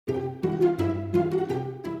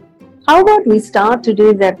How about we start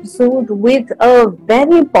today's episode with a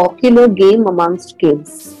very popular game amongst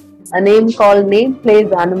kids? A name called Name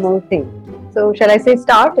Plays Animal Thing. So, shall I say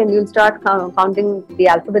start and you'll start counting the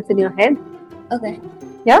alphabets in your head? Okay.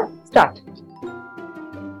 Yeah? Start.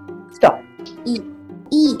 Stop. E.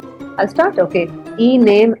 I'll start. Okay. E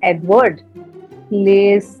name Edward.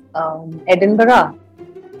 Place Edinburgh.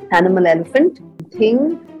 Animal elephant.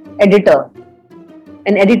 Thing editor.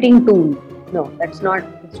 An editing tool. No, that's not.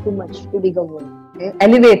 It's too much. Too big a word. Okay.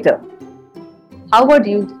 Elevator. How about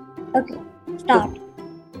you? Okay. Start.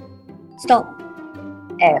 Stop.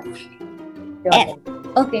 F. Your F.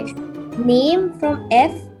 turn. Okay. Name from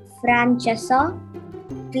F. Francesa.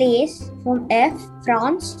 Place from F.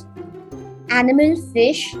 France. Animal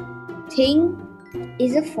fish. Thing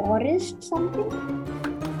is a forest something.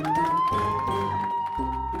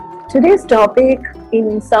 Today's topic,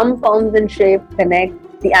 in some forms and shape, connect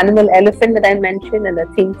the animal elephant that I mentioned and the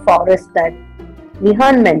thing forest that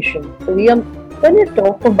Vihan mentioned. So we are going to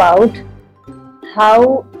talk about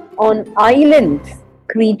how on islands,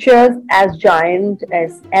 creatures as giant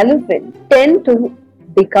as elephants tend to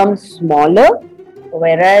become smaller,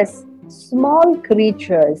 whereas small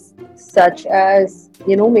creatures such as,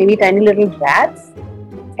 maybe tiny little rats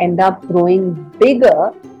end up growing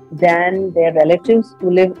bigger than their relatives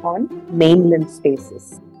who live on mainland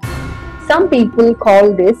spaces. Some people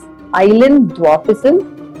call this island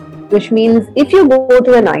dwarfism, which means if you go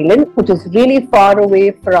to an island which is really far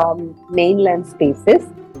away from mainland spaces,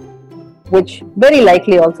 which very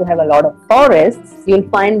likely also have a lot of forests, you'll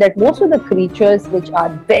find that most of the creatures which are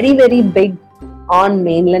very, very big on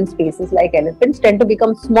mainland spaces like elephants tend to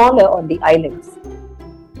become smaller on the islands.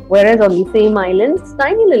 Whereas on the same islands,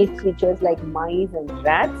 tiny little creatures like mice and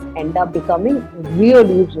rats end up becoming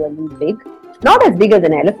really, really big. Not as big as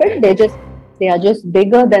an elephant, they are just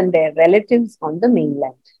bigger than their relatives on the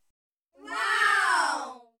mainland.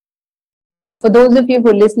 Wow! For those of you who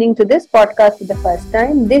are listening to this podcast for the first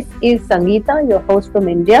time, this is Sangeeta, your host from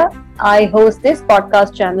India. I host this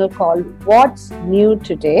podcast channel called What's New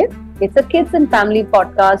Today. It's a kids and family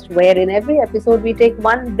podcast where in every episode we take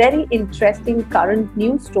one very interesting current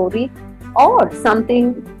news story or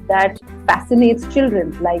something that fascinates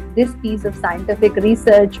children, like this piece of scientific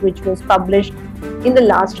research which was published in the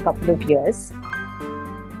last couple of years.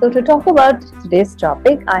 So to talk about today's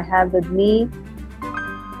topic, I have with me.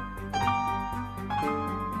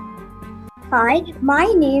 Hi, my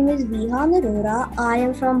name is Vihan Arora. I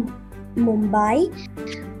am from Mumbai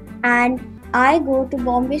and I go to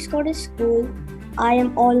Bombay Scottish School. I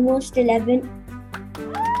am almost 11.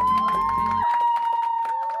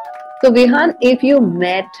 So Vihan, if you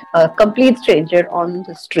met a complete stranger on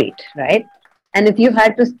the street, right? And if you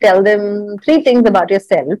had to tell them three things about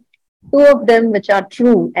yourself, two of them which are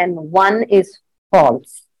true and one is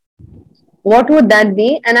false, what would that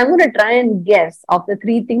be? And I'm going to try and guess of the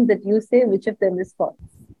three things that you say, which of them is false.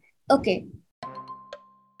 Okay.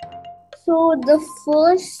 So the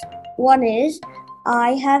first one is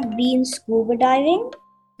I have been scuba diving.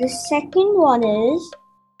 The second one is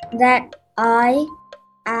that I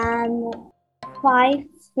am 5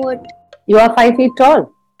 foot. You are 5 feet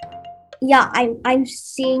tall. Yeah, I'm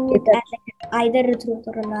saying it as like either a truth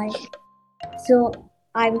or a lie. So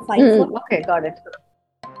I'm 5 foot. Okay, got it.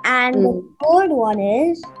 And the third one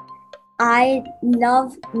is I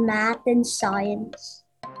love math and science.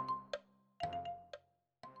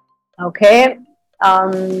 Okay.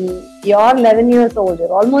 You're 11 years old.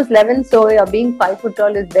 You're almost 11, so you're being 5 foot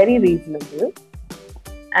tall is very reasonable.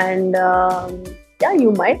 And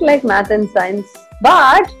you might like math and science,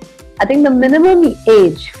 but I think the minimum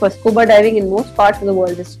age for scuba diving in most parts of the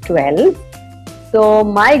world is 12. So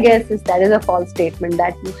my guess is that is a false statement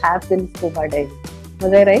that you have been scuba diving.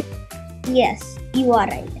 Was I right? Yes, you are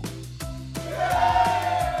right.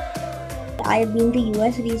 I have been to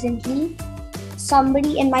US recently.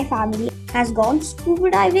 Somebody in my family has gone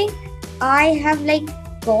scuba diving. I have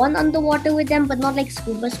gone underwater with them, but not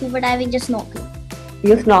scuba diving, just snorkel.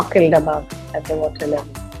 You snorkeled above at the water level.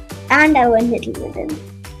 And I went a little bit in.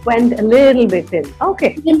 Went a little bit in.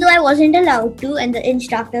 Okay. Even though I wasn't allowed to, and the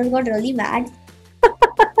instructors got really mad.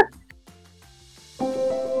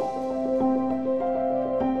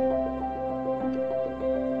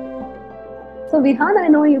 So Vihan, I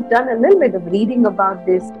know you've done a little bit of reading about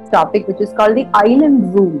this topic, which is called the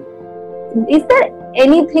island rule. Is there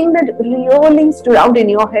anything that really stood out in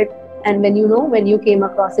your head? And when you came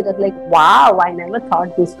across it, it was like, wow, I never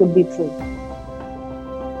thought this could be true.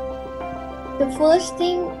 The first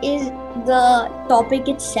thing is the topic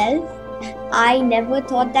itself. I never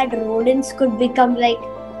thought that rodents could become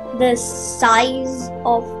the size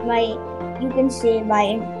of my you can say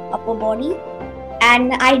my upper body.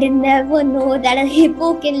 And I did never know that a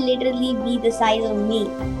hippo can literally be the size of me.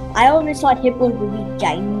 I always thought hippos would be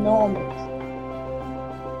ginormous.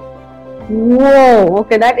 Whoa,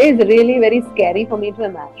 okay, that is really very scary for me to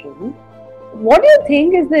imagine. What do you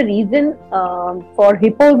think is the reason for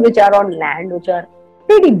hippos which are on land, which are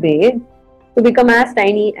pretty big, to become as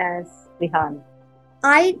tiny as Vihan?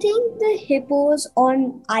 I think the hippos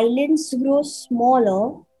on islands grow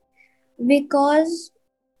smaller because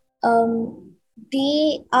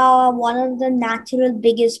they are one of the natural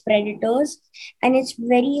biggest predators, and it's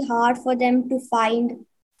very hard for them to find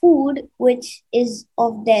food which is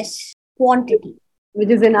of this quantity. Which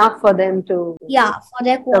is enough for them to Yeah, for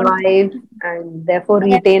their quantity. survive and therefore For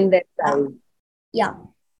them, retain their size. yeah,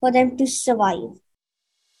 for them to survive.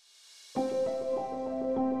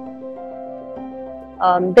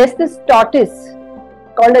 There's this tortoise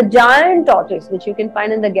called a giant tortoise, which you can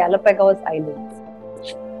find in the Galapagos Islands.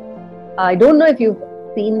 I don't know if you've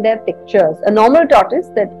seen their pictures. A normal tortoise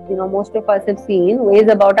that most of us have seen weighs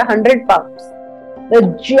about 100 pounds.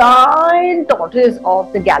 The giant tortoise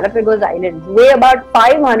of the Galapagos Islands weigh about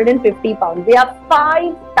 550 pounds. They are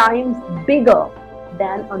 5 times bigger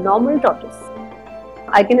than a normal tortoise.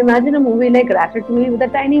 I can imagine a movie like Ratatouille with a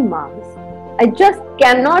tiny mouse. I just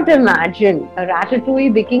cannot imagine a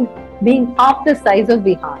Ratatouille being half the size of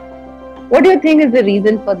Bihar. What do you think is the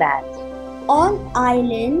reason for that? On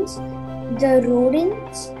islands, the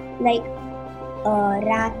rodents like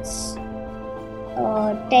rats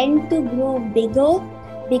tend to grow bigger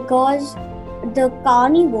because the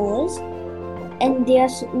carnivores, and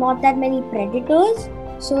there's not that many predators,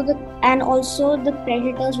 and also the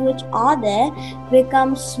predators which are there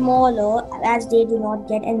become smaller as they do not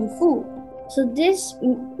get any food. So this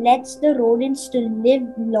lets the rodents to live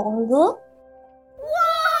longer.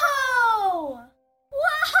 Whoa!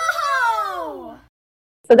 Wow!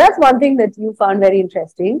 So that's one thing that you found very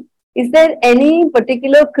interesting. Is there any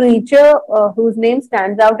particular creature whose name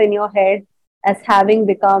stands out in your head as having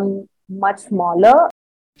become much smaller?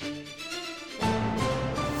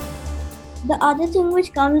 The other thing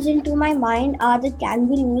which comes into my mind are the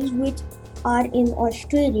kangaroos, which are in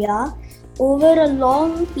Australia. Over a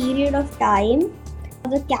long period of time,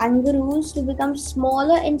 the kangaroos to become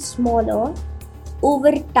smaller and smaller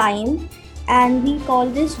over time, and we call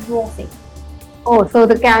this dwarfing. Oh, so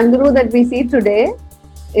the kangaroo that we see today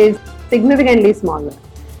is significantly smaller.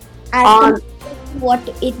 As compared to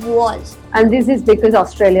what it was. And this is because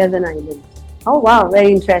Australia is an island. Oh wow,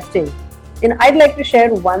 very interesting. And I'd like to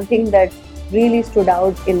share one thing that really stood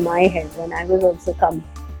out in my head when I was also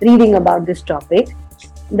reading about this topic,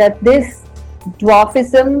 that this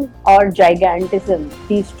dwarfism or gigantism,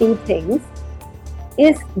 these two things,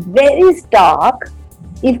 is very stark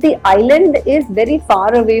if the island is very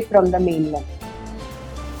far away from the mainland.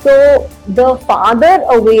 So the farther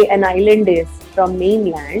away an island is from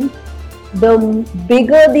mainland, the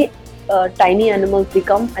bigger the tiny animals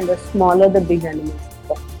become and the smaller the big animals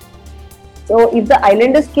become. So if the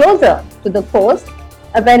island is closer to the coast,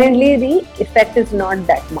 apparently the effect is not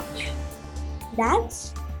that much.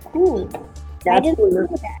 That's cool. I That's didn't cool. know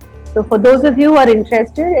that. So for those of you who are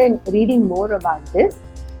interested in reading more about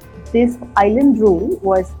this island rule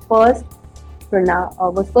was first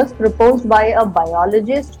proposed by a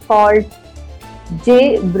biologist called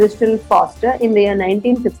J. Bristol Foster in the year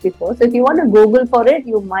 1964. So if you want to Google for it,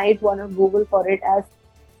 you might want to Google for it as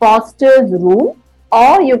Foster's rule,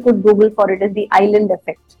 or you could Google for it as the island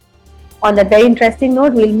effect. On that very interesting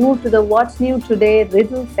note, we'll move to the What's New Today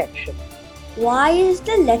riddle section. Why is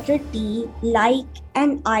the letter T like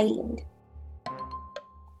an island?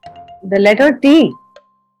 The letter T.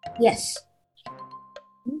 Yes.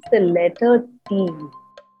 What's the letter T?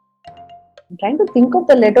 I'm trying to think of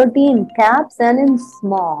the letter T in caps and in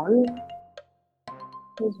small.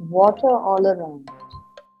 There's water all around.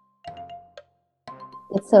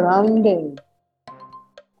 It's surrounding.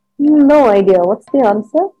 No idea. What's the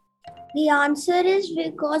answer? The answer is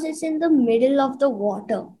because it's in the middle of the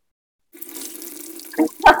water.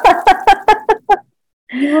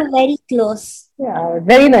 You were very close. Yeah,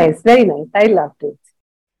 very nice, very nice. I loved it.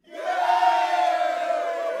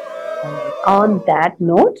 On that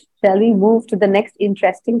note, shall we move to the next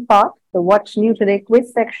interesting part, the What's New Today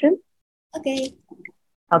quiz section? Okay.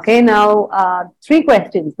 Okay, now 3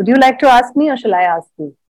 questions. Would you like to ask me or shall I ask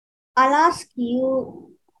you? I'll ask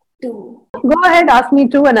you two. Go ahead, ask me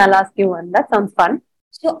 2 and I'll ask you 1. That sounds fun.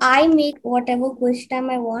 So I make whatever quiz time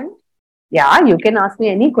I want. Yeah, you can ask me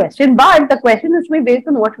any question, but the question is to be based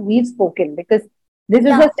on what we've spoken, because this is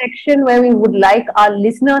Yeah. a section where we would like our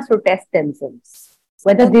listeners to test themselves,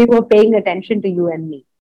 whether they were paying attention to you and me.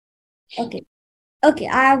 Okay. Okay,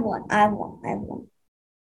 I have one. I have one. I have one.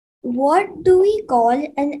 What do we call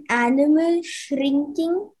an animal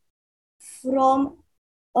shrinking from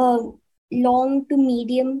a long to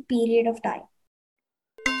medium period of time?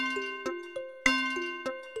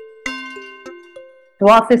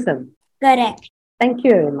 Dwarfism. Correct. Thank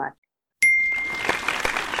you very much.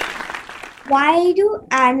 Why do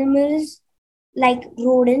animals like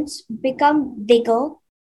rodents become bigger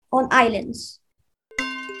on islands?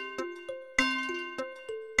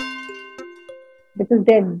 Because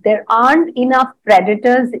there aren't enough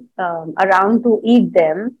predators around to eat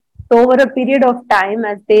them. So over a period of time,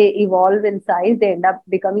 as they evolve in size, they end up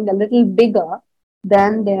becoming a little bigger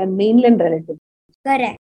than their mainland relatives.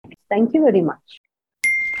 Correct. Thank you very much.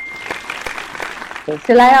 So,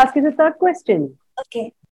 shall I ask you the third question?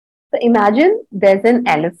 Okay. So imagine there's an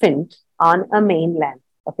elephant on a mainland,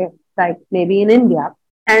 okay, like maybe in India,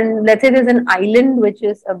 and let's say there's an island which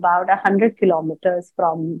is about 100 kilometers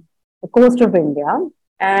from the coast of India,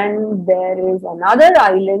 and there is another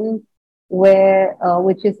island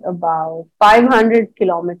which is about 500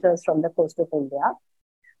 kilometers from the coast of India.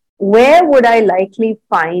 Where would I likely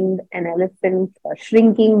find an elephant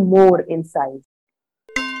shrinking more in size?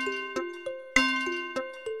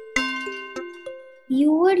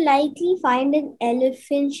 You would likely find an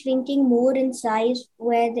elephant shrinking more in size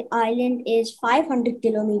where the island is 500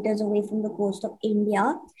 kilometers away from the coast of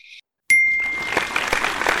India.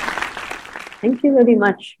 Thank you very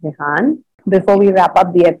much, Rehan. Before we wrap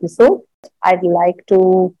up the episode, I'd like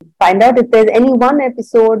to find out if there's any one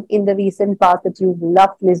episode in the recent past that you've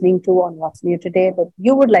loved listening to on What's New Today that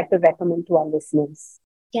you would like to recommend to our listeners.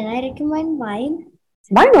 Can I recommend mine?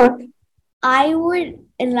 Why not? I would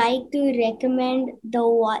like to recommend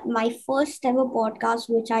my first ever podcast,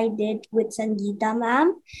 which I did with Sangeeta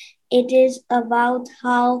ma'am. It is about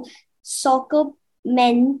how soccer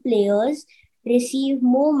men players receive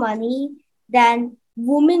more money than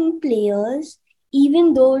women players,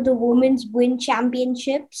 even though the women win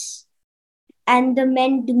championships and the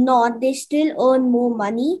men do not. They still earn more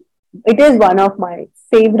money. It is one of my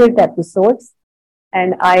favorite episodes,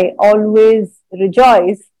 and I always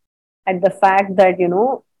rejoice at the fact that,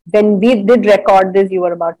 when we did record this, you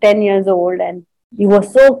were about 10 years old and you were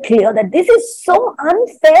so clear that this is so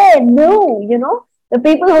unfair. No, the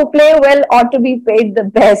people who play well ought to be paid the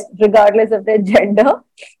best, regardless of their gender.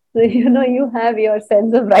 So, you have your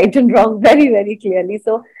sense of right and wrong very, very clearly.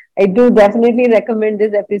 So, I do definitely recommend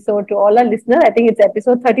this episode to all our listeners. I think it's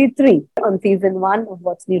episode 33 on season 1 of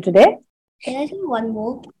What's New Today. Can I say one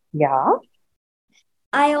more? Yeah.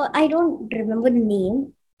 I don't remember the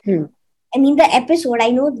name. Hmm. I mean the episode. I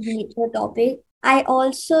know the topic. I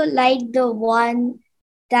also like the one,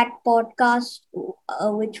 that podcast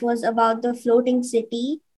which was about the floating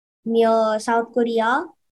city near South Korea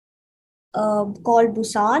called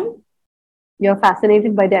Busan. You're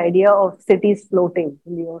fascinated by the idea of cities floating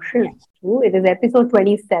in the ocean. Yes. True. It is episode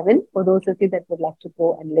 27 for those of you that would like to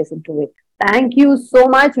go and listen to it. Thank you so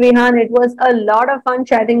much, Rehan. It was a lot of fun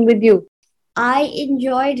chatting with you. I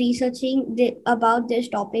enjoyed researching about this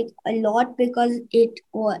topic a lot because it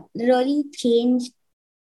really changed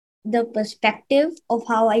the perspective of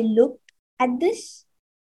how I looked at this.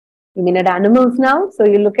 You mean at animals now? So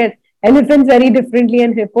you look at elephants very differently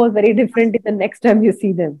and hippos very differently the next time you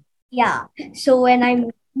see them. Yeah. So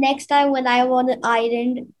next time when I'm on an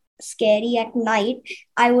island scary at night,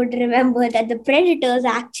 I would remember that the predators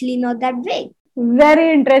are actually not that big.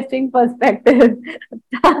 Very interesting perspective.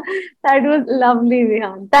 That was lovely,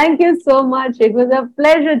 Rehan. Thank you so much. It was a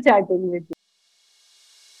pleasure chatting with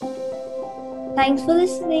you. Thanks for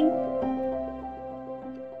listening.